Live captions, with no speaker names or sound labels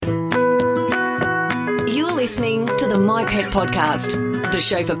listening to the MyPet Podcast, the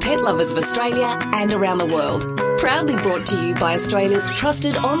show for pet lovers of Australia and around the world. Proudly brought to you by Australia's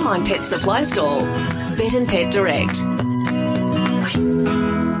trusted online pet supply store, Vet and Pet Direct.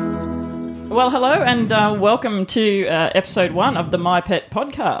 Well, hello and welcome to episode 1 of the MyPet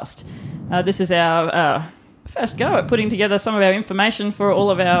Podcast. This is our first go at putting together some of our information for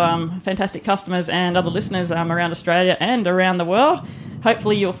all of our fantastic customers and other listeners around Australia and around the world.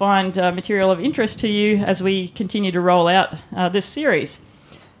 Hopefully you'll find material of interest to you as we continue to roll out this series.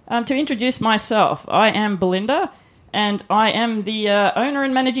 To introduce myself, I am Belinda and I am the owner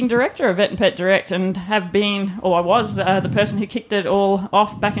and managing director of Vet and Pet Direct and have been, or I was, the person who kicked it all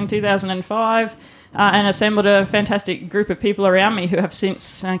off back in 2005 and assembled a fantastic group of people around me who have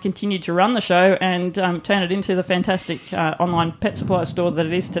since continued to run the show and turn it into the fantastic online pet supply store that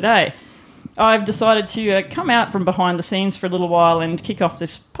it is today. I've decided to come out from behind the scenes for a little while and kick off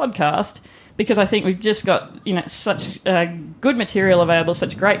this podcast because I think we've just got such good material available,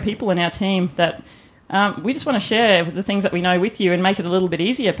 such great people in our team that we just want to share the things that we know with you and make it a little bit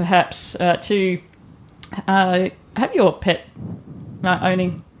easier perhaps to have your pet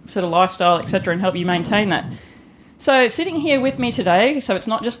owning sort of lifestyle, etc., and help you maintain that. So sitting here with me today, so it's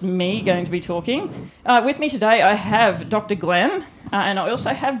not just me going to be talking, with me today I have Dr. Glenn and I also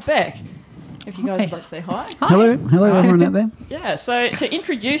have Beck. If you guys would like to say hi. Hello everyone out there. Yeah, so to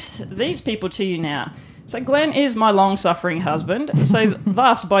introduce these people to you now. So Glenn is my long-suffering husband. So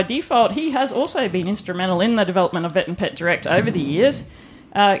thus, by default, he has also been instrumental in the development of Vet and Pet Direct over the years.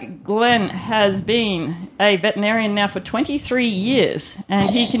 Glenn has been a veterinarian now for 23 years,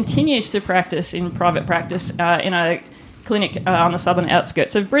 and he continues to practice in private practice in a clinic on the southern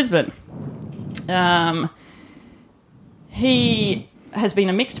outskirts of Brisbane. He has been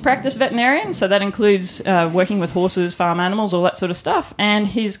a mixed practice veterinarian, so that includes working with horses, farm animals, all that sort of stuff. And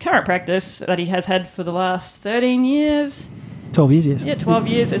his current practice that he has had for the last 13 years... 12 years, yes. Yeah, 12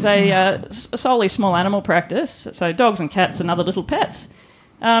 years is a solely small animal practice, so dogs and cats and other little pets.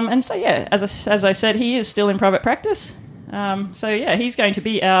 And so, yeah, as I said, he is still in private practice. So, yeah, he's going to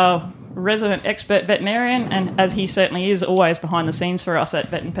be our resident expert veterinarian, and as he certainly is always behind the scenes for us at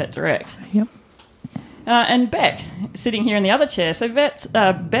Vet and Pet Direct. Yep. And Beck, sitting here in the other chair. So Beck,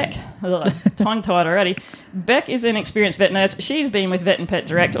 tongue-tied already. Beck is an experienced vet nurse. She's been with Vet and Pet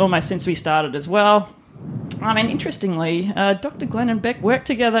Direct almost since we started as well. And interestingly, Dr. Glenn and Beck worked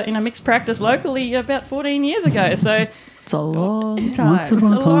together in a mixed practice locally about 14 years ago. So it's a long time. Once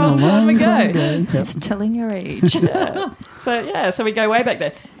upon a time ago. It's telling your age. So we go way back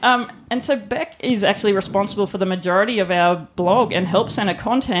there. And so Beck is actually responsible for the majority of our blog and Help Centre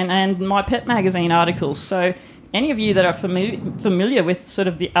content and My Pet magazine articles. So any of you that are familiar with sort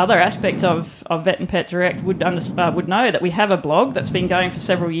of the other aspect of Vet and Pet Direct would know that we have a blog that's been going for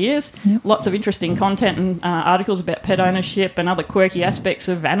several years. Yep. Lots of interesting content and articles about pet ownership and other quirky aspects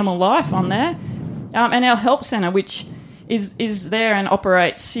of animal life on there. And our Help Centre, which is there and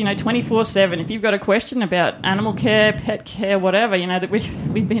operates, 24/7. If you've got a question about animal care, pet care, whatever, that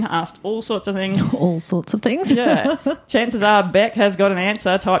we've been asked all sorts of things. All sorts of things. Yeah. Chances are Beck has got an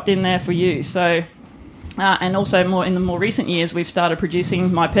answer typed in there for you. So, and also in the more recent years, we've started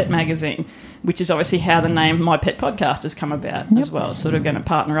producing My Pet magazine, which is obviously how the name MyPet Podcast has come about as well. Sort of going to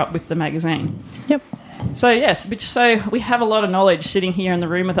partner up with the magazine. Yep. So, yes, so we have a lot of knowledge sitting here in the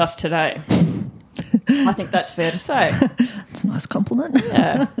room with us today. I think that's fair to say. It's a nice compliment.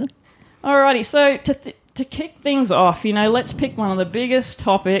 Yeah. Alrighty, so to kick things off, let's pick one of the biggest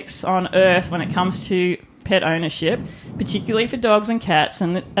topics on earth when it comes to pet ownership, particularly for dogs and cats,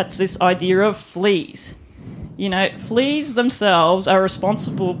 and that's this idea of fleas. Fleas themselves are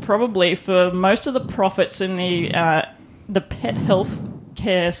responsible probably for most of the profits in the pet health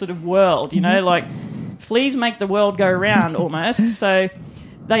care sort of world. Like fleas make the world go round almost. So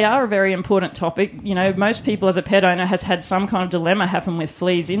they are a very important topic. Most people as a pet owner has had some kind of dilemma happen with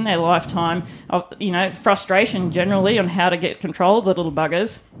fleas in their lifetime. Frustration generally on how to get control of the little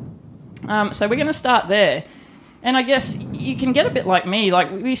buggers. So we're going to start there. And I guess you can get a bit like me. Like,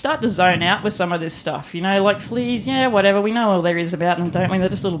 we start to zone out with some of this stuff, like fleas, yeah, whatever. We know all there is about them, don't we? They're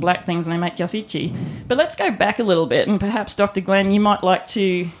just little black things and they make us itchy. But let's go back a little bit, and perhaps, Dr. Glenn, you might like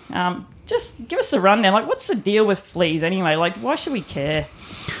to just give us a rundown. Like, what's the deal with fleas anyway? Like, why should we care?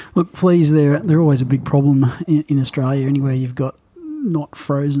 Look, fleas, they're always a big problem in Australia. Anywhere you've got not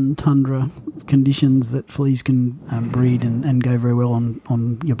frozen tundra conditions, that fleas can breed and go very well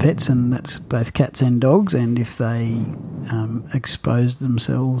on your pets, and that's both cats and dogs. And if they expose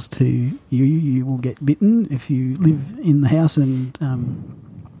themselves to you, you will get bitten. If you live in the house and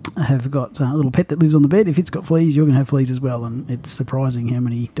have got a little pet that lives on the bed. If it's got fleas, you're going to have fleas as well. And it's surprising how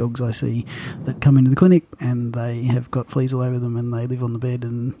many dogs I see that come into the clinic and they have got fleas all over them and they live on the bed,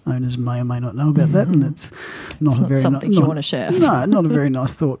 and owners may or may not know about that. And it's not something you want to share. No, not a very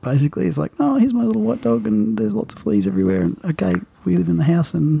nice thought, basically. It's like, oh, here's my little white dog and there's lots of fleas everywhere. And okay, we live in the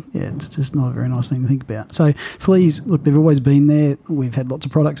house, and it's just not a very nice thing to think about. So fleas, look, they've always been there. We've had lots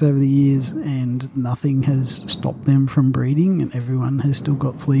of products over the years and nothing has stopped them from breeding, and everyone has still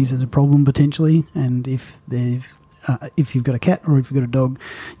got fleas as a problem potentially. And if you've got a cat or if you've got a dog,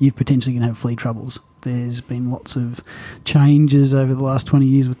 you're potentially going to have flea troubles. There's been lots of changes over the last 20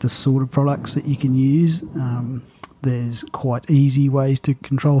 years with the sort of products that you can use. There's quite easy ways to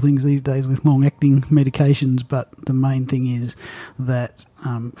control things these days with long-acting medications, but the main thing is that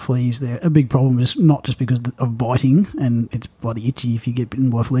fleas, they're a big problem, just not just because of biting, and it's bloody itchy if you get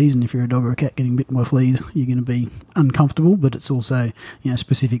bitten by fleas, and if you're a dog or a cat getting bitten by fleas, you're going to be uncomfortable, but it's also,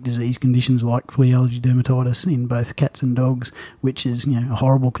 specific disease conditions like flea allergy dermatitis in both cats and dogs, which is, a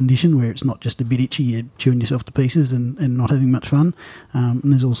horrible condition where it's not just a bit itchy, you're chewing yourself to pieces and not having much fun.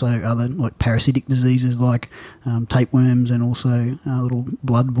 And there's also other like parasitic diseases like tapeworms and also little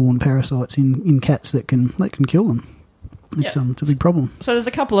blood-borne parasites in cats that can kill them. It's a big problem. So there's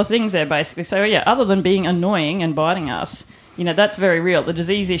a couple of things there, basically. So, other than being annoying and biting us, that's very real. The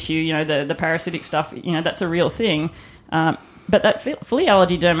disease issue, the parasitic stuff, that's a real thing. But that flea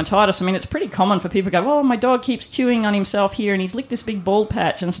allergy dermatitis, it's pretty common for people to go, oh, my dog keeps chewing on himself here and he's licked this big bald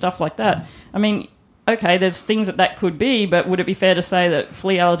patch and stuff like that. Okay, there's things that could be, but would it be fair to say that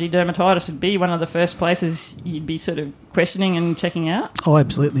flea allergy dermatitis would be one of the first places you'd be sort of questioning and checking out? Oh,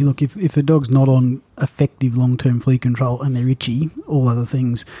 absolutely. Look, if a dog's not on effective long-term flea control and they're itchy, all other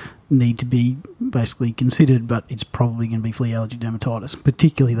things need to be basically considered, but it's probably going to be flea allergy dermatitis,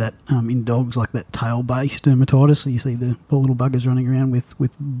 particularly that in dogs, like that tail-based dermatitis. So you see the poor little buggers running around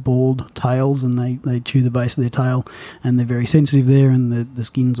with bald tails, and they chew the base of their tail, and they're very sensitive there, and the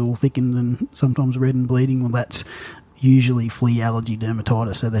skin's all thickened and sometimes red and bleeding. Well, that's usually flea allergy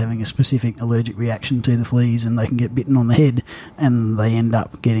dermatitis, so they're having a specific allergic reaction to the fleas, and they can get bitten on the head and they end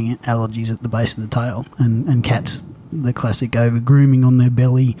up getting allergies at the base of the tail. And cats, the classic over grooming on their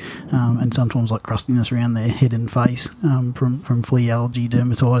belly, and sometimes like crustiness around their head and face from flea allergy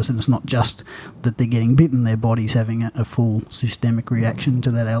dermatitis. And it's not just that they're getting bitten, their body's having a full systemic reaction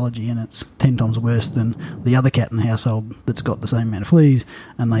to that allergy, and it's 10 times worse than the other cat in the household that's got the same amount of fleas,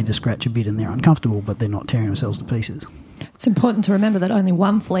 and they just scratch a bit and they're uncomfortable, but they're not tearing themselves to pieces. It's important to remember that only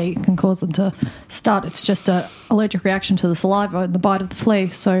one flea can cause them to start. It's just an allergic reaction to the saliva and the bite of the flea.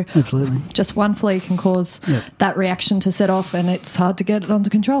 So absolutely, just one flea can cause that reaction to set off, and it's hard to get it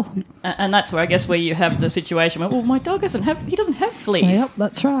under control. And that's where I guess where you have the situation where, well, my dog doesn't have fleas. Yep,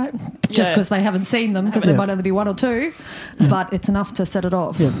 that's right. Just because they haven't seen them, because there might only be one or two, but it's enough to set it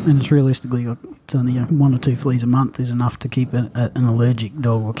off. Yeah, and it's realistically, it's only 1 or 2 fleas a month is enough to keep an allergic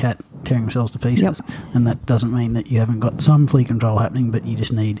dog or cat tearing themselves to pieces. And that doesn't mean that you haven't got some flea control happening, but you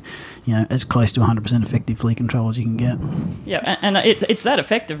just need, as close to 100% effective flea control as you can get. Yeah, and it's that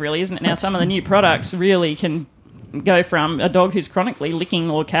effective, really, isn't it? Now, some of the new products really can go from a dog who's chronically licking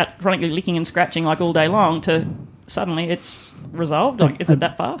or cat chronically licking and scratching like all day long to suddenly it's resolved. Like, is it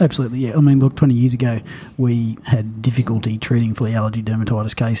that fast? Absolutely, yeah. Look, 20 years ago we had difficulty treating flea allergy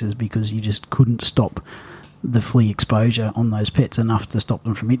dermatitis cases because you just couldn't stop the flea exposure on those pets enough to stop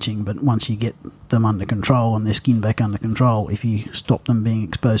them from itching. But once you get them under control and their skin back under control, if you stop them being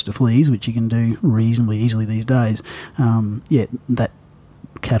exposed to fleas, which you can do reasonably easily these days, that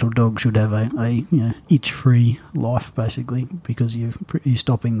cat or dog should have a itch-free life, basically, because you're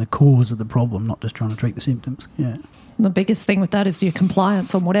stopping the cause of the problem, not just trying to treat the symptoms. Yeah. The biggest thing with that is your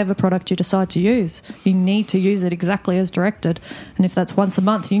compliance on whatever product you decide to use. You need to use it exactly as directed. And if that's once a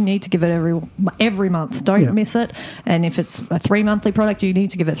month, you need to give it every month. Don't miss it. And if it's a 3-monthly product, you need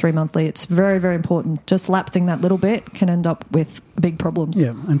to give it 3 monthly. It's very, very important. Just lapsing that little bit can end up with big problems.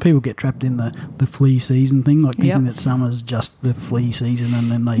 Yeah, and people get trapped in the flea season thing, like thinking that summer's just the flea season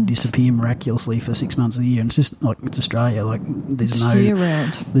and then they disappear miraculously for 6 months of the year. And it's just like, it's Australia. Like, there's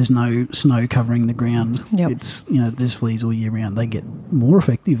no snow covering the ground. Yep. It's, there's fleas all year round. They get more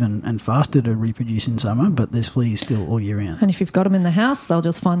effective and faster to reproduce in summer, but there's fleas still all year round. And if you've got them in the house, they'll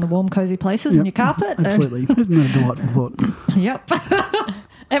just find the warm, cosy places in your carpet. Absolutely. Isn't that a delightful thought? Yep.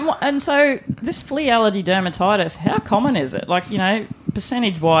 And so this flea allergy dermatitis, how common is it? Like,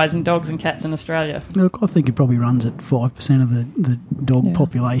 percentage-wise in dogs and cats in Australia? Look, I think it probably runs at 5% of the dog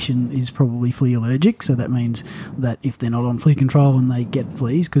population is probably flea allergic. So that means that if they're not on flea control and they get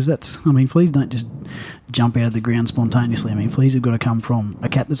fleas, because fleas don't just jump out of the ground spontaneously. I mean, fleas have got to come from a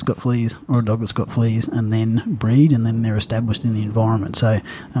cat that's got fleas or a dog that's got fleas and then breed, and then they're established in the environment. So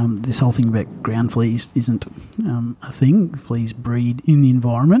this whole thing about ground fleas isn't a thing. Fleas breed in the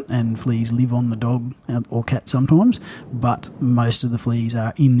environment and fleas live on the dog or cat sometimes, but most of the fleas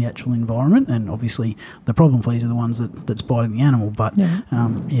are in the actual environment, and obviously the problem fleas are the ones that's biting the animal, but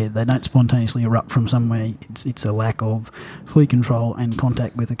they don't spontaneously erupt from somewhere. It's a lack of flea control and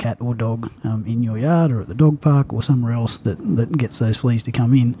contact with a cat or dog in your yard or at the dog park or somewhere else that gets those fleas to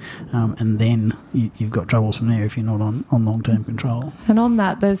come in, and then you've got troubles from there if you're not on long-term control. And on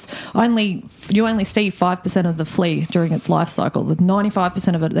that, you only see 5% of the flea during its life cycle. With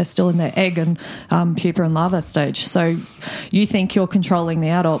 95% of it, they're still in their egg and pupa and larva stage. So you think you're controlling the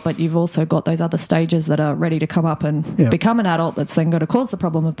adult, but you've also got those other stages that are ready to come up and become an adult that's then going to cause the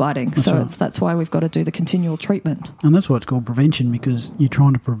problem of biting. That's why we've got to do the continual treatment. And that's why it's called prevention, because you're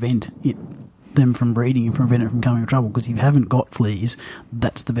trying to prevent them from breeding and prevent it from coming to trouble. Because if you haven't got fleas,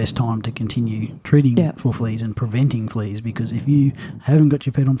 that's the best time to continue treating for fleas and preventing fleas. Because if you haven't got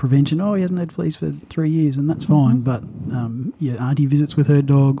your pet on prevention, he hasn't had fleas for 3 years, and that's fine. But your auntie visits with her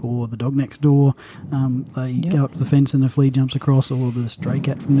dog, or the dog next door, they go up to the fence and a flea jumps across, or the stray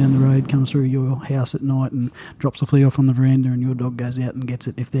cat from down the road comes through your house at night and drops a flea off on the veranda, and your dog goes out and gets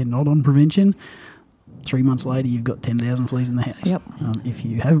it. If they're not on prevention, 3 months later, you've got 10,000 fleas in the house. Yep. If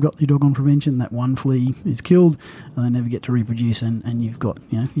you have got your dog on prevention, that one flea is killed, and they never get to reproduce, and you've got,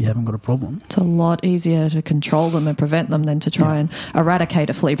 you haven't got a problem. It's a lot easier to control them and prevent them than to try and eradicate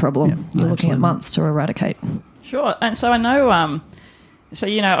a flea problem. You're looking at months to eradicate. Sure. And so I know, so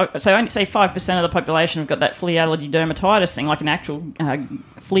only say 5% of the population have got that flea allergy dermatitis thing, like an actual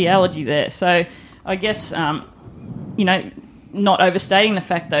flea allergy there. So I guess, not overstating the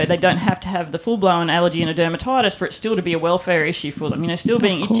fact, though, they don't have to have the full-blown allergy and a dermatitis for it still to be a welfare issue for them. Still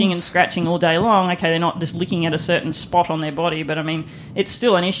being itching and scratching all day long. Okay, they're not just licking at a certain spot on their body, but, it's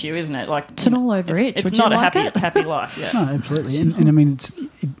still an issue, isn't it? Like, it's an all-over itch. It's not a happy life, yeah. No, absolutely. And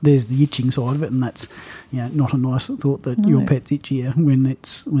there's the itching side of it, and that's, not a nice thought that your pet's itchier when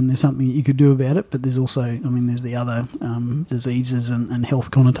there's something that you could do about it. But there's also, there's the other diseases and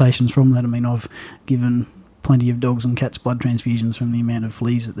health connotations from that. I've given plenty of dogs and cats blood transfusions from the amount of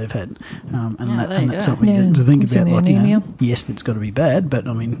fleas that they've had, and that's something to think about. Like, yes, that's got to be bad, but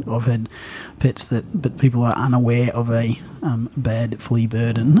I've had pets but people are unaware of a bad flea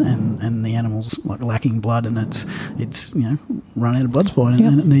burden, and the animal's like lacking blood, and it's run out of blood supply,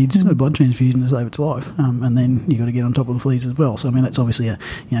 and it needs a blood transfusion to save its life, and then you got to get on top of the fleas as well. So that's obviously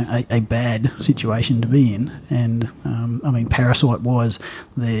a bad situation to be in, and parasite wise,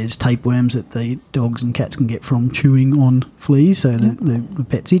 there's tapeworms that the dogs and cats can get from chewing on fleas. So the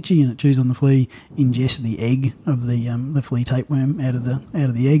pet's itchy and it chews on the flea, ingests the egg of the flea tapeworm out of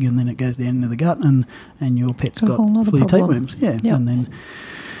the egg, and then it goes down into the gut, and your pet's got flea tapeworms. And then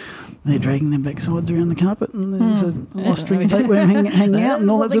they're dragging their backsides around the carpet, and there's a nice string of tapeworm hanging out,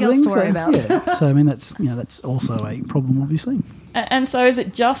 and all that sort of thing. So that's also a problem, obviously. And so is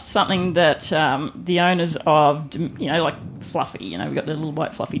it just something that the owners of, like Fluffy, we've got the little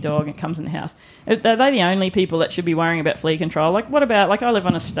white fluffy dog, and it comes in the house. Are they the only people that should be worrying about flea control? Like, what about, I live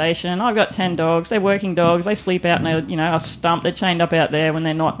on a station, I've got 10 dogs, they're working dogs, they sleep out in a stump, they're chained up out there when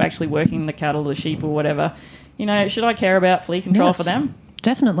they're not actually working the cattle or the sheep or whatever. Should I care about flea control for them?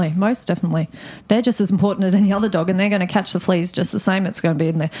 Definitely, most definitely. They're just as important as any other dog, and they're going to catch the fleas just the same. It's going to be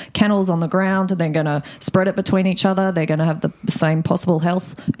in the kennels on the ground, and they're going to spread it between each other. They're going to have the same possible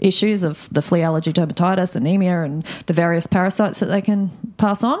health issues of the flea allergy, dermatitis, anemia, and the various parasites that they can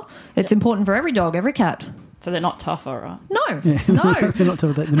pass on. It's important for every dog, every cat. So they're not tougher, right? No. They're not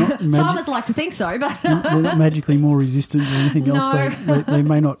tougher. They're not Farmers like to think so, but they're not magically more resistant or anything else. They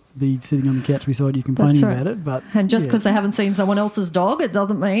may not be sitting on the couch beside you complaining about it, but and just because they haven't seen someone else's dog, it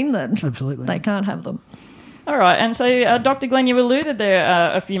doesn't mean that absolutely they can't have them. All right, and so Dr. Glenn, you alluded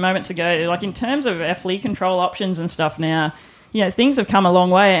there a few moments ago, like in terms of our flea control options and stuff now. Things have come a long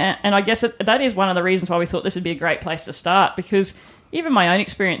way, and I guess that is one of the reasons why we thought this would be a great place to start, because even my own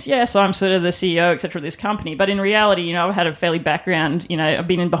experience, yes, I'm sort of the CEO, etc., of this company, but in reality, I've had a fairly background, I've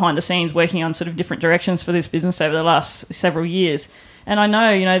been in behind the scenes working on sort of different directions for this business over the last several years. And I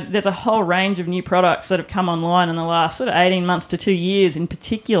know, there's a whole range of new products that have come online in the last sort of 18 months to 2 years in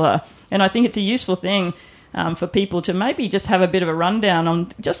particular. And I think it's a useful thing for people to maybe just have a bit of a rundown on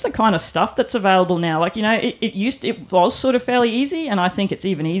just the kind of stuff that's available now. Like, it was sort of fairly easy, and I think it's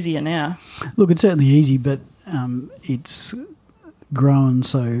even easier now. Look, it's certainly easy, but it's grown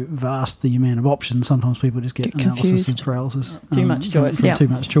so vast, the amount of options, sometimes people just get analysis confused. of paralysis. Too much choice. From too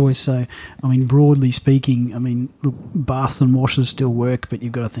much choice. So, I mean, broadly speaking, I mean, look, baths and washes still work, but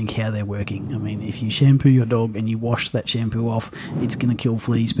you've got to think how they're working. I mean, if you shampoo your dog and you wash that shampoo off, it's going to kill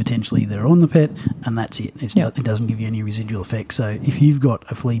fleas potentially that are on the pet, and that's it. It doesn't give you any residual effect. So if you've got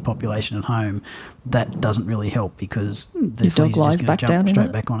a flea population at home, that doesn't really help because the fleas are just going to jump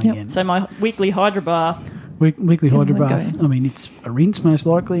straight back on again. So my weekly hydro bath. Weekly hydro bath, I mean, it's a rinse most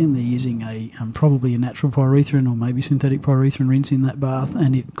likely, and they're using probably a natural pyrethrin or maybe synthetic pyrethrin rinse in that bath,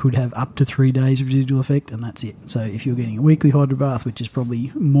 and it could have up to 3 days of residual effect, and that's it. So if you're getting a weekly hydro bath, which is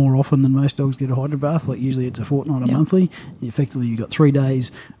probably more often than most dogs get a hydro bath, like usually it's a fortnight or monthly, effectively you've got 3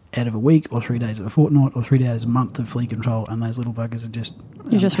 days out of a week or 3 days of a fortnight or 3 days a month of flea control, and those little buggers are just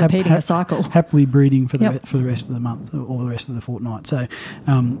you're just repeating a cycle, happily breeding for the rest of the month or the rest of the fortnight. So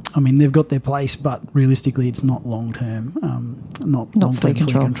I mean, they've got their place, but realistically it's not long term not flea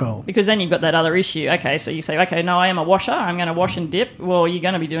control, because then you've got that other issue. Okay, so you say, okay, no, I am a washer, I'm going to wash and dip. Well, you're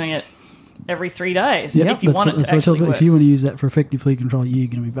going to be doing it every 3 days if you want it to actually work. If you want to use that for effective flea control, you're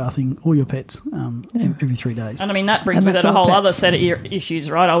going to be bathing all your pets every 3 days. And I mean, that brings with it a whole other set of issues,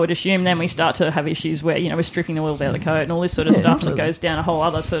 right? I would assume then we start to have issues where, we're stripping the wheels out of the coat and all this sort of stuff that goes down a whole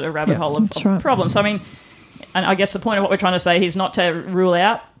other sort of rabbit hole of problems. So, I mean, and I guess the point of what we're trying to say here is not to rule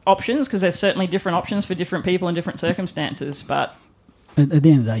out options, because there's certainly different options for different people in different circumstances, but at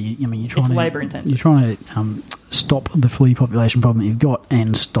the end of the day, you're trying to labour intensive. You're trying to stop the flea population problem that you've got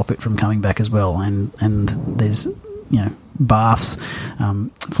and stop it from coming back as well. And there's baths,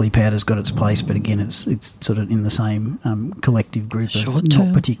 flea powder's got its place, but again, it's sort of in the same collective group of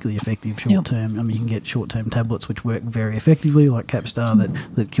not particularly effective short term. I mean, you can get short term tablets which work very effectively, like Capstar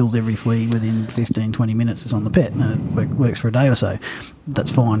that kills every flea within 15-20 minutes. It's on the pet, and it works for a day or so.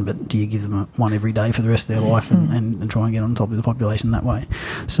 That's fine, but do you give them one every day for the rest of their life and try and get on top of the population that way?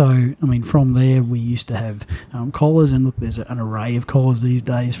 So, I mean, from there we used to have collars, and look, there's an array of collars these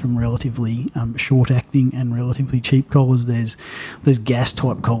days, from relatively short-acting and relatively cheap collars. There's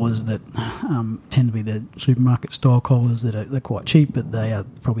gas-type collars that tend to be the supermarket-style collars that are quite cheap, but they are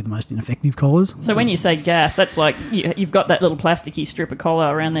probably the most ineffective collars. So when you say gas, that's like you've got that little plasticky strip of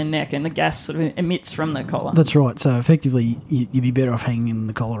collar around their neck, and the gas sort of emits from the collar. That's right. So effectively, you'd be better off hanging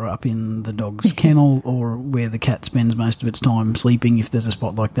the collar up in the dog's kennel or where the cat spends most of its time sleeping, if there's a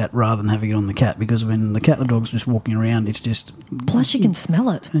spot like that, rather than having it on the cat, because when the cat and the dog's just walking around, it's just... Plus you can smell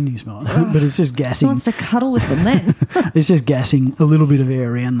it. And you smell it. But it's just gassing. Who wants to cuddle with them then? It's just gassing a little bit of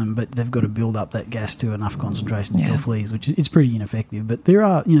air around them, but they've got to build up that gas to enough concentration to kill fleas, which is it's pretty ineffective. But there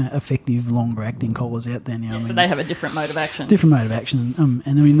are effective longer acting collars out there now. So they have a different mode of action. And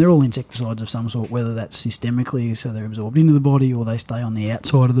I mean, they're all insecticides of some sort, whether that's systemically, so they're absorbed into the body, or they stay on the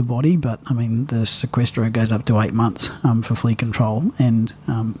outside of the body. But I mean, the Sequestro goes up to 8 months for flea control, and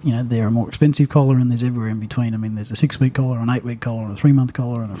they're a more expensive collar, and there's everywhere in between. I mean, there's a 6-week collar, an 8-week collar, and a 3-month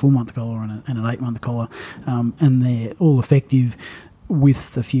collar, and a 4-month collar, and an 8-month collar, and they're all effective,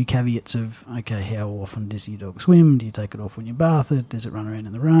 with a few caveats of, okay, how often does your dog swim? Do you take it off when you bath it? Does it run around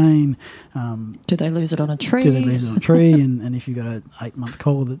in the rain? Do they lose it on a tree? And if you've got an 8-month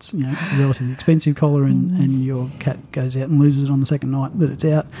collar that's a relatively expensive collar, and your cat goes out and loses it on the second night that it's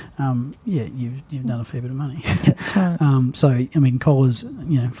out, you've done a fair bit of money. That's right. So, I mean, collars,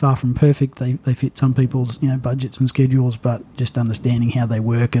 far from perfect. They fit some people's budgets and schedules, but just understanding how they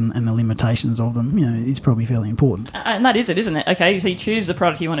work and the limitations of them, is probably fairly important. And that is it, isn't it? Okay, so you choose the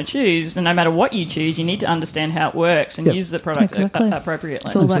product you want to choose, and no matter what you choose, you need to understand how it works and use the product appropriately.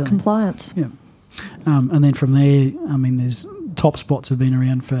 It's all about compliance. Yeah. And then from there, I mean, there's top spots have been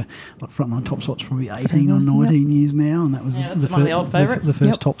around for, like, frontline top spots probably 18 or 19 years now, and that was one of the old favourites. The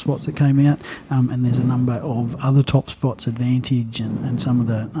first top spots that came out. And there's a number of other top spots, Advantage and some of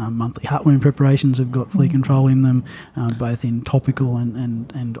the monthly heartworm preparations have got flea control in them, both in topical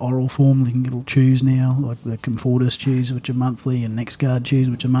and oral form. You can get little chews now, like the Comfortus chews, which are monthly, and NexGuard chews,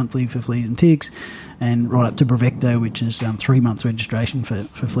 which are monthly for fleas and ticks, and right up to Brevecto, which is 3 months registration for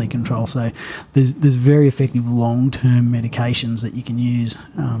flea control. So there's very effective long-term medications that you can use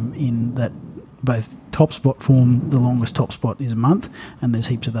in that both top spot form. The longest top spot is a month, and there's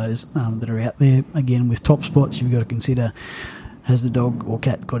heaps of those that are out there. Again, with top spots, you've got to consider, has the dog or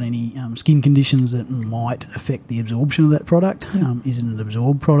cat got any skin conditions that might affect the absorption of that product? Is it an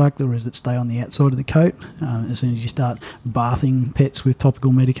absorbed product, or does it stay on the outside of the coat? As soon as you start bathing pets with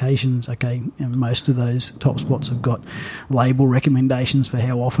topical medications, most of those top spots have got label recommendations for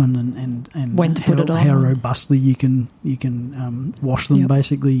how often and when to put it on, how robustly you can wash them.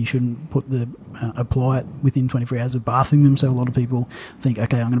 Basically, you shouldn't apply it within 24 hours of bathing them. So a lot of people think,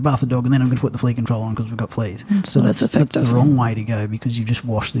 okay, I'm going to bath the dog and then I'm going to put the flea control on because we've got fleas. So that's the wrong way way to go because you've just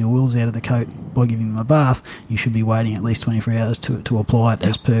washed the oils out of the coat by giving them a bath. You should be waiting at least 24 hours to apply it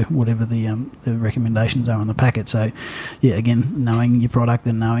as per whatever the recommendations are on the packet. So, yeah, again, knowing your product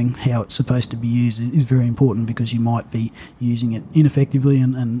and knowing how it's supposed to be used is very important because you might be using it ineffectively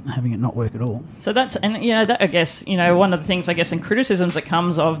and having it not work at all. So that's, and that, I guess, one of the things, I guess, and criticisms that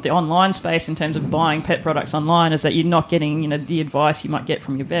comes of the online space in terms of buying pet products online is that you're not getting, the advice you might get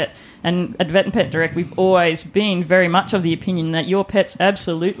from your vet. And at Vet and Pet Direct, we've always been very much of the opinion that your pets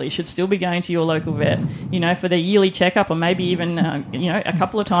absolutely should still be going to your local vet, for their yearly checkup or maybe even, a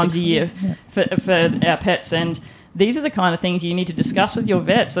couple of times a year for our pets. And these are the kind of things you need to discuss with your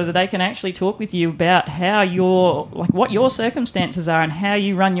vet so that they can actually talk with you about how what your circumstances are and how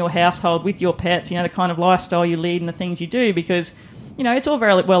you run your household with your pets, the kind of lifestyle you lead and the things you do, because, it's all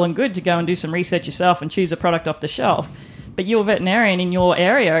very well and good to go and do some research yourself and choose a product off the shelf. But your veterinarian in your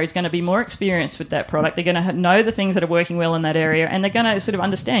area is going to be more experienced with that product. They're going to know the things that are working well in that area, and they're going to sort of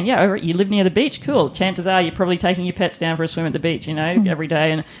understand, you live near the beach, cool. Chances are you're probably taking your pets down for a swim at the beach, every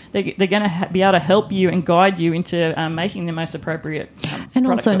day, and they're going to be able to help you and guide you into making the most appropriate and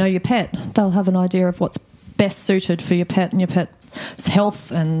also choice. Know your pet. They'll have an idea of what's best suited for your pet and your pet's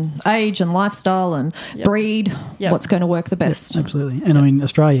health and age and lifestyle and breed, what's going to work the best. Yep, absolutely. And I mean,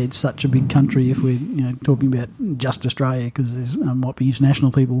 Australia, it's such a big country if we're talking about just Australia, because there's might be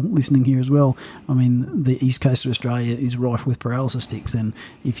international people listening here as well. I mean, the east coast of Australia is rife with paralysis ticks, and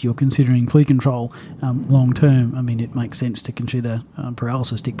if you're considering flea control long term, I mean, it makes sense to consider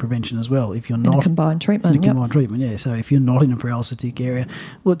paralysis tick prevention as well. If you're not in a combined treatment, So if you're not in a paralysis tick area,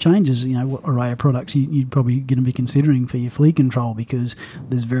 well, it changes. What array of products you're probably going to be considering for your flea control, because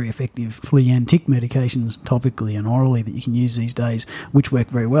there's very effective flea and tick medications topically and orally that you can use these days, which work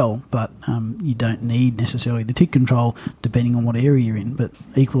very well, but you don't need necessarily the tick control depending on what area you're in. But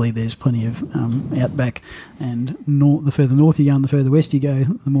equally, there's plenty of outback, and the further north you go and the further west you go,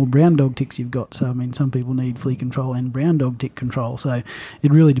 the more brown dog ticks you've got. So I mean, some people need flea control and brown dog tick control, so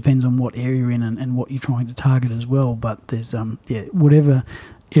it really depends on what area you're in and what you're trying to target as well. But there's whatever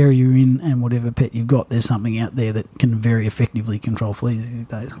area you're in and whatever pet you've got, there's something out there that can very effectively control fleas these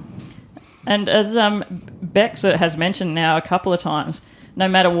days. And as Bex has mentioned now a couple of times, no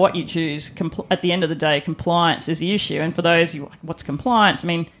matter what you choose, at the end of the day, compliance is the issue. And for those, what's compliance? I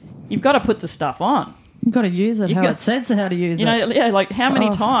mean, you've got to put the stuff on. You've got to use it it says how to use it. Like how many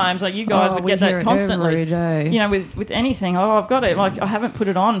times, like you guys would get that constantly. Every day. With anything. I've got it. Like I haven't put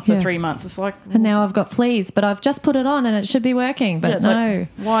it on for 3 months. It's like, and now I've got fleas, but I've just put it on and it should be working. But no, like,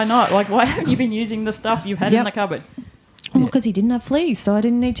 why not? Like, why haven't you been using the stuff you've had in the cupboard? Well, because he didn't have fleas, so I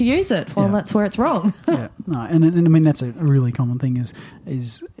didn't need to use it. Well, that's where it's wrong. And I mean that's a really common thing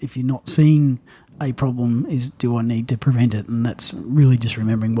is if you're not seeing a problem, is do I need to prevent it? And that's really just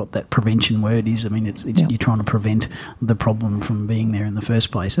remembering what that prevention word is. I mean, it's you're trying to prevent the problem from being there in the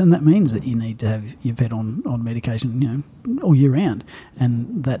first place, and that means that you need to have your pet on medication, all year round,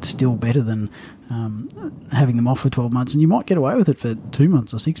 and that's still better than having them off for 12 months, and you might get away with it for 2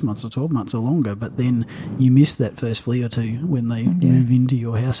 months or 6 months or 12 months or longer, but then you miss that first flea or two when they move into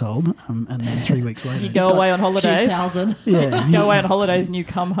your household, and then 3 weeks later you go away on holidays. 2,000. You go away on holidays and you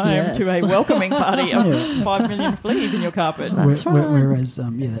come home to a welcoming party of 5 million fleas in your carpet. That's right. Whereas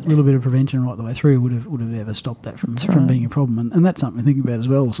that little bit of prevention right the way through would have ever stopped that from being a problem, and that's something to think about as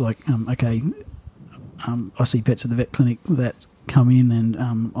well. It's like I see pets at the vet clinic that come in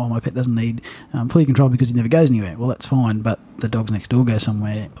and my pet doesn't need flea control because he never goes anywhere. Well, that's fine, but the dogs next door go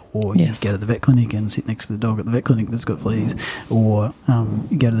somewhere, or you go to the vet clinic and sit next to the dog at the vet clinic that's got fleas, or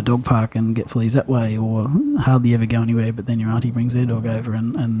you go to the dog park and get fleas that way, or hardly ever go anywhere, but then your auntie brings their dog over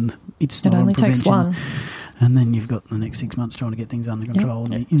and it's not only on prevention. takes one. And then you've got the next 6 months trying to get things under control.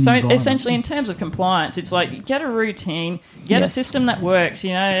 So essentially, in terms of compliance, it's like get a routine, get a system that works,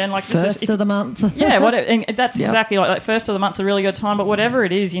 and like first of the month. And that's exactly like first of the month's a really good time. But whatever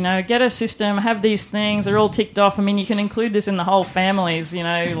it is, get a system, have these things, they're all ticked off. I mean, you can include this in the whole families,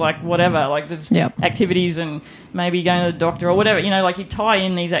 like whatever, like there's activities and maybe going to the doctor or whatever, like you tie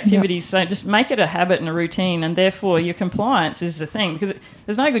in these activities. So just make it a habit and a routine, and therefore your compliance is the thing, because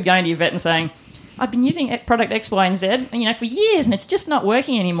there's no good going to your vet and saying, I've been using product X, Y, and Z, for years, and it's just not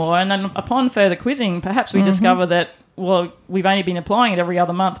working anymore. And then upon further quizzing, perhaps we discover that, we've only been applying it every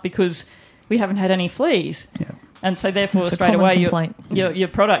other month because we haven't had any fleas. Yeah. And so therefore, straight away, your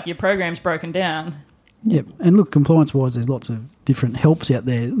product, your program's broken down. Yep. And look, compliance-wise, there's lots of different helps out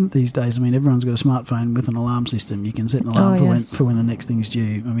there these days. I mean, everyone's got a smartphone with an alarm system. You can set an alarm for when the next thing's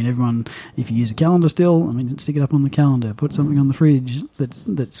due. I mean, everyone, if you use a calendar still, I mean, stick it up on the calendar, put something on the fridge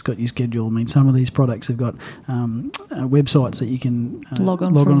that's got your schedule. I mean, some of these products have got websites that you can log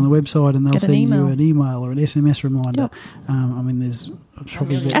on the website, and they'll send you an email or an SMS reminder. Yep. I mean, there's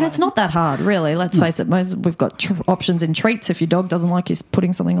probably... And it's not that hard, really. Let's face it. We've got options in treats. If your dog doesn't like you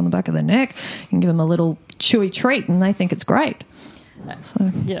putting something on the back of their neck, you can give them a little chewy treat and they think it's great.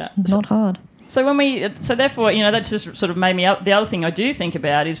 So it's not hard. So therefore, that's just sort of made me up. The other thing I do think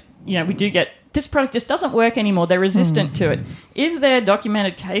about is, we do get this product just doesn't work anymore. They're resistant to it. Is there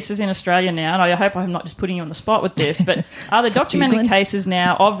documented cases in Australia now? And I hope I'm not just putting you on the spot with this, but are there documented cases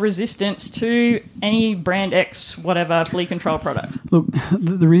now of resistance to any brand X, whatever, flea control product? Look,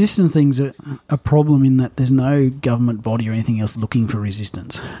 the resistance thing's a problem in that there's no government body or anything else looking for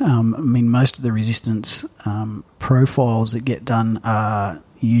resistance. I mean, most of the resistance profiles that get done are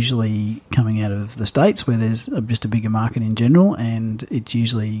usually coming out of the States, where there's just a bigger market in general, and it's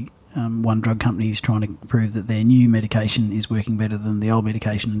usually one drug company is trying to prove that their new medication is working better than the old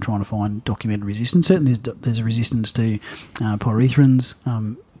medication and trying to find documented resistance. Certainly there's a resistance to pyrethrins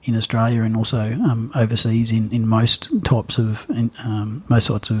in Australia and also overseas in most types of most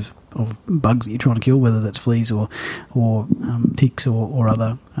sorts of bugs that you're trying to kill, whether that's fleas or ticks or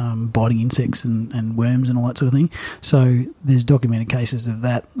other biting insects and worms and all that sort of thing. So there's documented cases of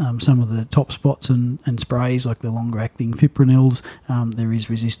that. Some of the top spots and sprays, like the longer acting fipronils, there is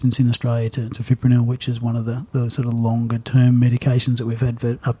resistance in Australia to fipronil, which is one of the sort of longer term medications that we've had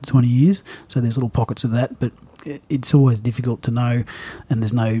for up to 20 years. So there's little pockets of that, but it's always difficult to know, and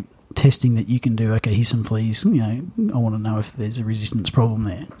there's no testing that you can do. Okay, here's some fleas. I want to know if there's a resistance problem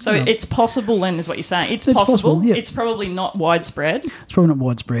there. So it's possible, then, is what you're saying. It's possible. Yeah. It's probably not widespread. It's probably not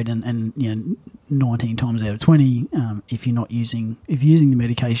widespread, and 19 times out of 20, if you're using the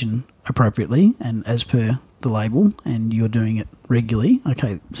medication appropriately and as per the label, and you're doing it regularly,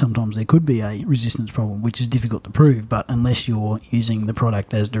 okay, sometimes there could be a resistance problem, which is difficult to prove, but unless you're using the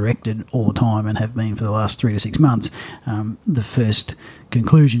product as directed all the time and have been for the last 3 to 6 months, the first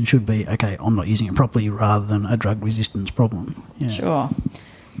conclusion should be, okay, I'm not using it properly, rather than a drug resistance problem. Yeah. Sure.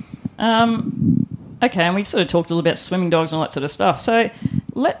 Okay, and we sort of talked a little about swimming dogs and all that sort of stuff. So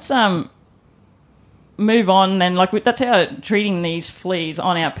let's move on then. That's how treating these fleas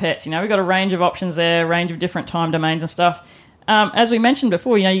on our pets. We've got a range of options there, a range of different time domains and stuff. As we mentioned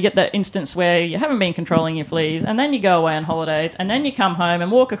before, you get that instance where you haven't been controlling your fleas, and then you go away on holidays, and then you come home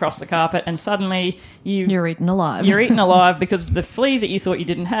and walk across the carpet, and suddenly you're eaten alive. You're eaten alive because the fleas that you thought you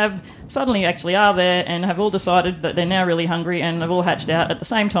didn't have suddenly actually are there, and have all decided that they're now really hungry and have all hatched out at the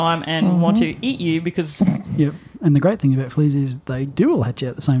same time and want to eat you because... Yep. And the great thing about fleas is they do all hatch out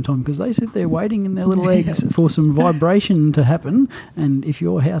at the same time, because they sit there waiting in their little eggs for some vibration to happen. And if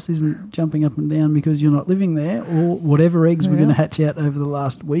your house isn't jumping up and down because you're not living there, or whatever eggs were going to hatch out over the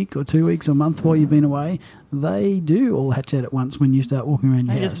last week or 2 weeks or month while you've been away, they do all hatch out at once when you start walking around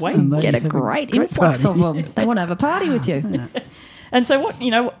your house. Just wait and get a great influx of them. They want to have a party with you. Yeah. And so what,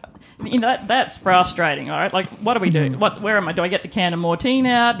 that's frustrating, all right? Like, what do we do? Where am I? Do I get the can of Mortine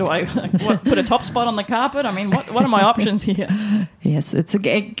out? Do I put a top spot on the carpet? I mean, what are my options here? Yes,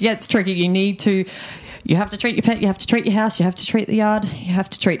 it gets tricky. You have to treat your pet, you have to treat your house, you have to treat the yard, you have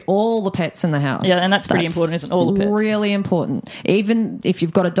to treat all the pets in the house. Yeah, and that's pretty important, isn't it? All the pets. Really important. Even if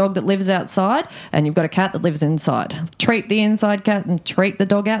you've got a dog that lives outside and you've got a cat that lives inside, treat the inside cat and treat the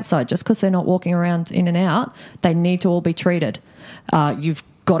dog outside. Just because they're not walking around in and out, they need to all be treated. You've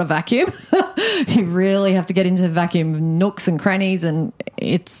got a vacuum. You really have to get into the vacuum nooks and crannies, and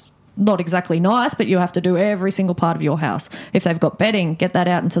it's not exactly nice, but you have to do every single part of your house. If they've got bedding, get that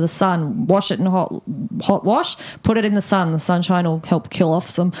out into the sun, wash it in hot wash, put it in the sun. The sunshine will help kill off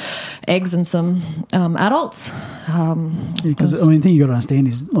some eggs and some adults. Because the thing you've got to understand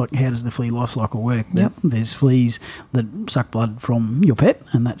is, like, how does the flea life cycle work? Yep. There's fleas that suck blood from your pet,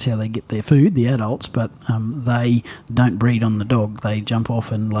 and that's how they get their food, the adults, but they don't breed on the dog. They jump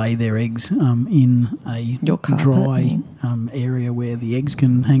off and lay their eggs in a dry area where the eggs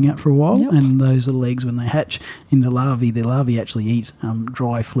can hang out for a while. Yep. And those little eggs, when they hatch into larvae, the larvae actually eat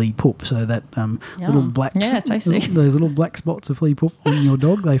dry flea poop. So that little black, those little black spots of flea poop on your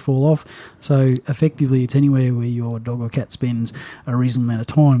dog, they fall off. So effectively, it's anywhere where your dog or cat spends a reasonable amount of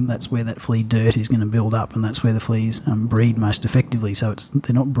time, that's where that flea dirt is going to build up, and that's where the fleas breed most effectively. So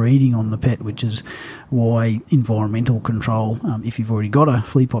they're not breeding on the pet, which is why environmental control, if you've already got a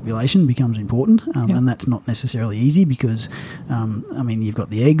flea population, becomes important. And that's not necessarily easy because, you've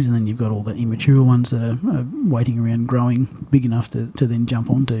got the eggs, and then you've got all the immature ones that are waiting around growing big enough to then jump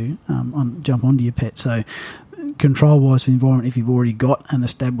onto your pet. So control-wise for the environment, if you've already got an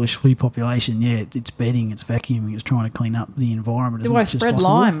established flea population, it's bedding, it's vacuuming, it's trying to clean up the environment. Do I spread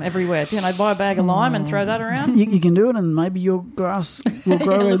lime everywhere? Buy a bag of lime and throw that around? You can do it, and maybe your grass will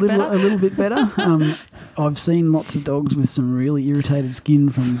grow a little bit better. I've seen lots of dogs with some really irritated skin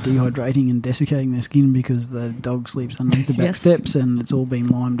from dehydrating and desiccating their skin because the dog sleeps underneath the back steps and it's all been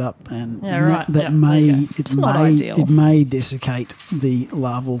limed up. And that may desiccate the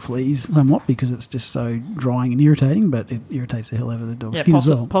larval fleas somewhat because it's just so drying and irritating, but it irritates the hell out of the dog's skin as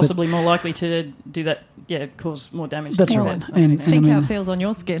well. Possibly more likely to do that, cause more damage. That's to right. pets. And think how it feels on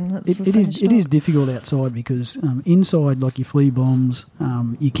your skin. It is difficult outside because inside, like your flea bombs,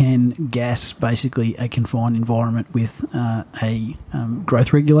 you can gas basically a confined environment with a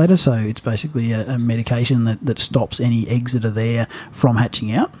growth regulator. So it's basically a medication that stops any eggs that are there from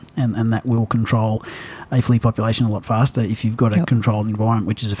hatching out, and that will control a flea population a lot faster if you've got a controlled environment,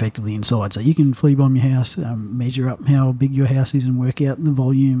 which is effectively inside. So you can flea bomb your house, measure up how big your house is and work out the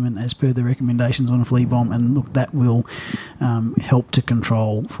volume and as per the recommendations on a flea bomb, and look, that will help to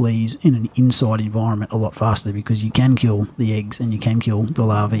control fleas in an inside environment a lot faster because you can kill the eggs and you can kill the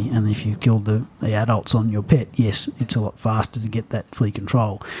larvae, and if you kill the adults on your pet, yes, it's a lot faster to get that flea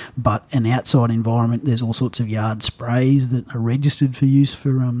control. But an outside environment, there's all sorts of yard sprays that are registered for use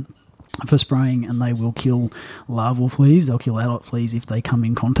for spraying, and they will kill larval fleas. They'll kill adult fleas if they come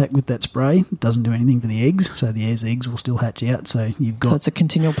in contact with that spray. It doesn't do anything for the eggs, so the eggs will still hatch out. So you've got it's a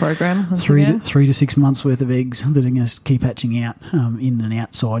continual program. 3 to 6 months worth of eggs that are going to keep hatching out in an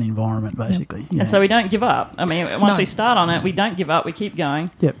outside environment, basically. And so we don't give up. I mean, once we start on it, we don't give up. We keep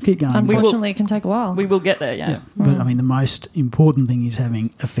going. Yep, keep going. Unfortunately, it can take a while. We will get there. Yeah. But I mean, the most important thing is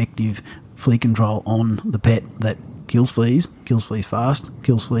having effective flea control on the pet that kills fleas fast,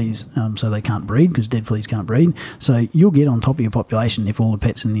 kills fleas so they can't breed because dead fleas can't breed. So you'll get on top of your population if all the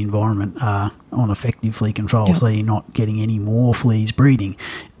pets in the environment are on effective flea control, so you're not getting any more fleas breeding.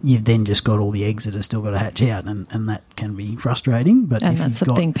 You've then just got all the eggs that are still got to hatch out, and that can be frustrating. But and that's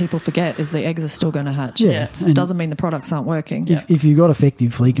the thing people forget is the eggs are still going to hatch. It doesn't mean the products aren't working. If you've got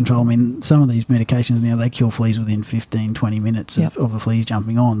effective flea control, I mean, some of these medications now, they kill fleas within 15, 20 minutes of a flea's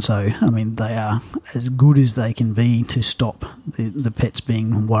jumping on. So, I mean, they are as good as they can be to stop the pets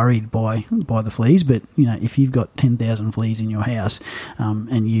being worried by the fleas. But, you know, if you've got 10,000 fleas in your house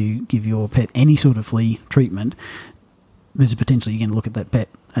and you give your pet any sort of flea treatment, there's a potential you can look at that pet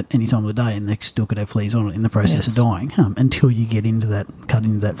at any time of the day and they still could have fleas on it in the process of dying until you get cut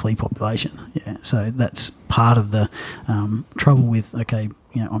into that flea population. Yeah, so that's part of the trouble with, okay,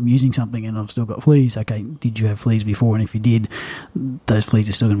 you know, I'm using something and I've still got fleas. Okay, did you have fleas before? And if you did, those fleas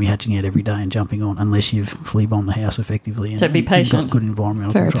are still going to be hatching out every day and jumping on unless you've flea bombed the house effectively. So be patient. You've got good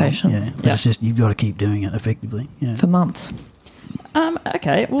environmental Very control. patient. Yeah, but it's just you've got to keep doing it effectively. Yeah. For months.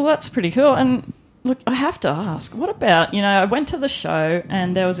 Okay, well, that's pretty cool. And look, I have to ask, what about, you know, I went to the show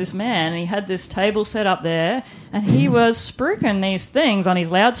and there was this man and he had this table set up there and he was spruiking these things on his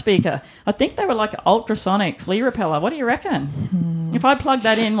loudspeaker. I think they were like an ultrasonic flea repeller. What do you reckon? If I plug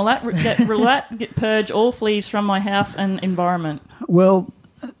that in, will that purge all fleas from my house and environment? Well,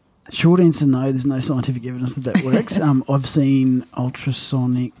 short answer, no. There's no scientific evidence that works. I've seen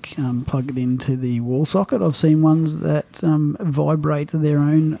ultrasonic plug it into the wall socket. I've seen ones that vibrate their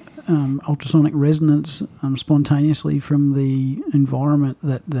own ultrasonic resonance spontaneously from the environment,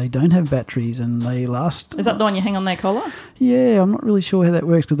 that they don't have batteries and they last. Is that the one you hang on their collar? Yeah, I'm not really sure how that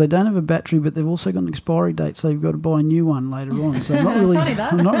works because they don't have a battery, but they've also got an expiry date, so you've got to buy a new one later on. So I'm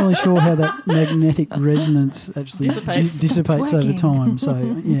not really sure how that magnetic resonance actually dissipates over time. So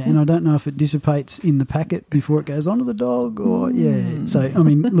yeah, and I don't know if it dissipates in the packet before it goes onto the dog or So I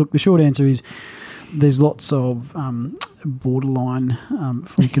mean, look, the short answer is there's lots of borderline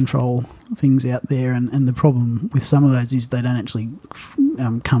flea control things out there, and the problem with some of those is they don't actually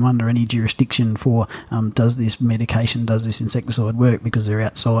come under any jurisdiction for does this medication, does this insecticide work, because they're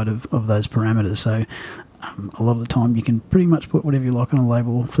outside of those parameters. So a lot of the time you can pretty much put whatever you like on a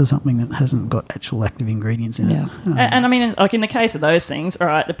label for something that hasn't got actual active ingredients in it. And I mean, like in the case of those things, all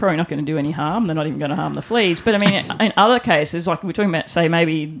right, they're probably not going to do any harm. They're not even going to harm the fleas. But I mean, in other cases, like we're talking about, say,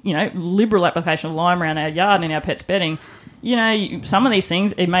 maybe, you know, liberal application of lime around our yard and in our pet's bedding, you know, some of these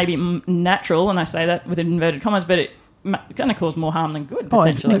things, it may be natural, and I say that with inverted commas, but it's going to cause more harm than good,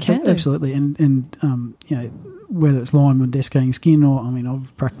 potentially. Absolutely. And you know, whether it's lime or desiccating skin, or, I mean,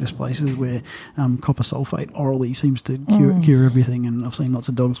 I've practiced places where copper sulfate orally seems to cure everything, and I've seen lots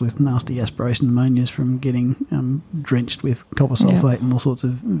of dogs with nasty aspiration pneumonias from getting drenched with copper sulfate and all sorts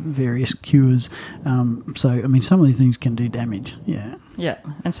of various cures. So, I mean, some of these things can do damage, Yeah,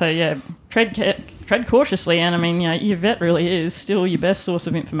 and so, tread cautiously, and I mean, you know, your vet really is still your best source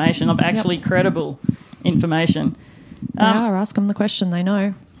of information of actually credible information. They are. Ask them the question. They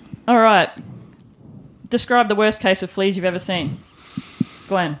know. All right. Describe the worst case of fleas you've ever seen.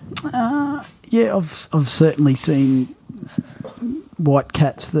 Glenn. Yeah, I've certainly seen white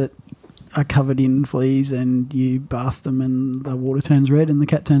cats that are covered in fleas, and you bath them and the water turns red and the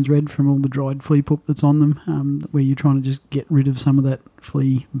cat turns red from all the dried flea poop that's on them, where you're trying to just get rid of some of that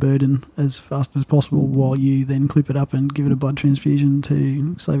flea burden as fast as possible while you then clip it up and give it a blood transfusion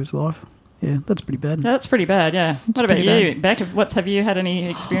to save its life. Yeah, that's pretty bad. That's pretty bad, yeah. What about you, Beck? Have you had any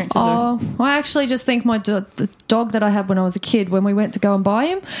experiences of... I actually just think the dog that I had when I was a kid, when we went to go and buy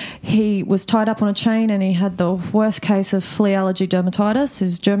him, he was tied up on a chain and he had the worst case of flea allergy dermatitis,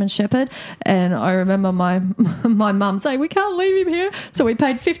 his German Shepherd. And I remember my mum saying, we can't leave him here. So we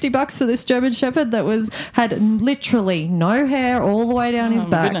paid $50 for this German Shepherd that had literally no hair all the way down his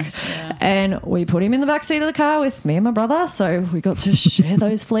back. Yeah. And we put him in the back seat of the car with me and my brother, so we got to share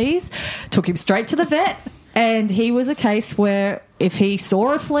those fleas. Took him straight to the vet, and he was a case where if he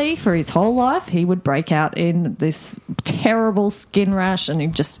saw a flea for his whole life, he would break out in this terrible skin rash and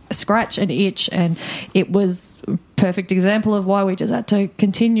he'd just scratch and itch, and it was a perfect example of why we just had to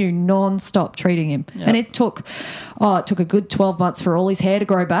continue non-stop treating him. Yep. And it took a good 12 months for all his hair to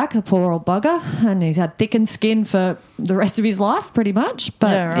grow back, the poor old bugger, and he's had thickened skin for the rest of his life pretty much.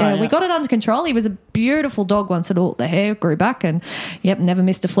 But we got it under control. He was a beautiful dog once all the hair grew back, and never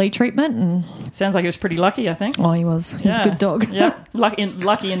missed a flea treatment. And sounds like he was pretty lucky, I think. Oh, he was. He was a good dog. Yeah,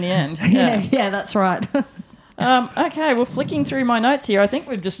 lucky in the end. Yeah, that's right. Okay, well, flicking through my notes here, I think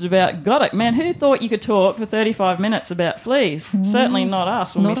we've just about got it. Man, who thought you could talk for 35 minutes about fleas? Certainly not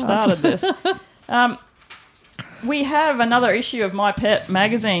us when we started this. We have another issue of My Pet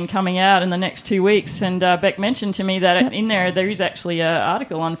magazine coming out in the next 2 weeks, and Beck mentioned to me that in there is actually an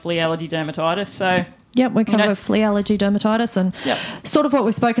article on flea allergy dermatitis. So Yep, we cover flea allergy dermatitis and sort of what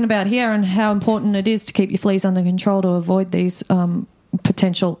we've spoken about here, and how important it is to keep your fleas under control to avoid these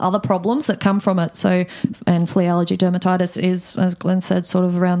potential other problems that come from it. So, and flea allergy dermatitis is, as Glenn said, sort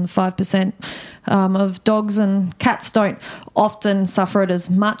of around 5% of dogs, and cats don't often suffer it as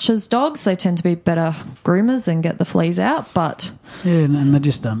much as dogs. They tend to be better groomers and get the fleas out, but... Yeah, and they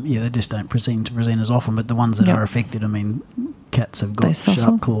just don't present as often, but the ones that are affected, I mean... Cats have got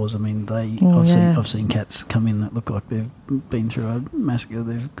sharp claws. I mean, I've seen cats come in that look like they've been through a massacre.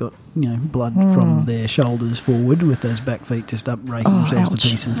 They've got blood from their shoulders forward, with those back feet just up raking themselves to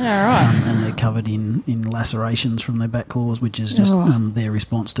pieces. Yeah, right. And they're covered in lacerations from their back claws, which is just their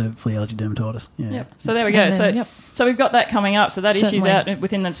response to flea allergy dermatitis. Yeah. Yep. So there we go. So we've got that coming up. So that issue's out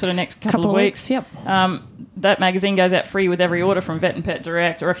within the sort of next couple of weeks. Yep. That magazine goes out free with every order from Vet and Pet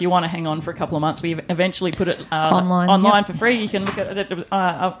Direct, or if you want to hang on for a couple of months, we eventually put it online for free. You can look at it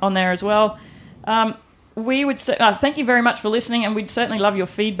on there as well. We would thank you very much for listening, and we'd certainly love your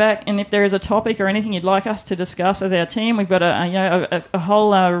feedback. And if there is a topic or anything you'd like us to discuss as our team, we've got a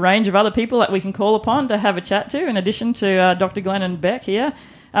whole range of other people that we can call upon to have a chat to, in addition to Dr. Glenn and Beck here.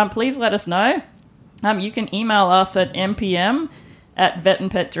 Please let us know. You can email us at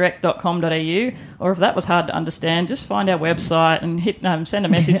mpm@vetandpetdirect.com.au, or if that was hard to understand, just find our website and send a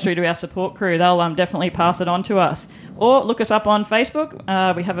message through to our support crew. They'll definitely pass it on to us. Or look us up on Facebook.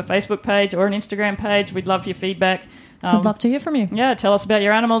 We have a Facebook page or an Instagram page. We'd love your feedback. We'd love to hear from you. Yeah, tell us about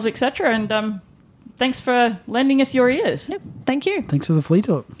your animals, etc. And thanks for lending us your ears. Yep, thank you. Thanks for the flea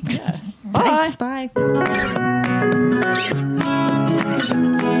talk. Yeah. Bye. Thanks, bye.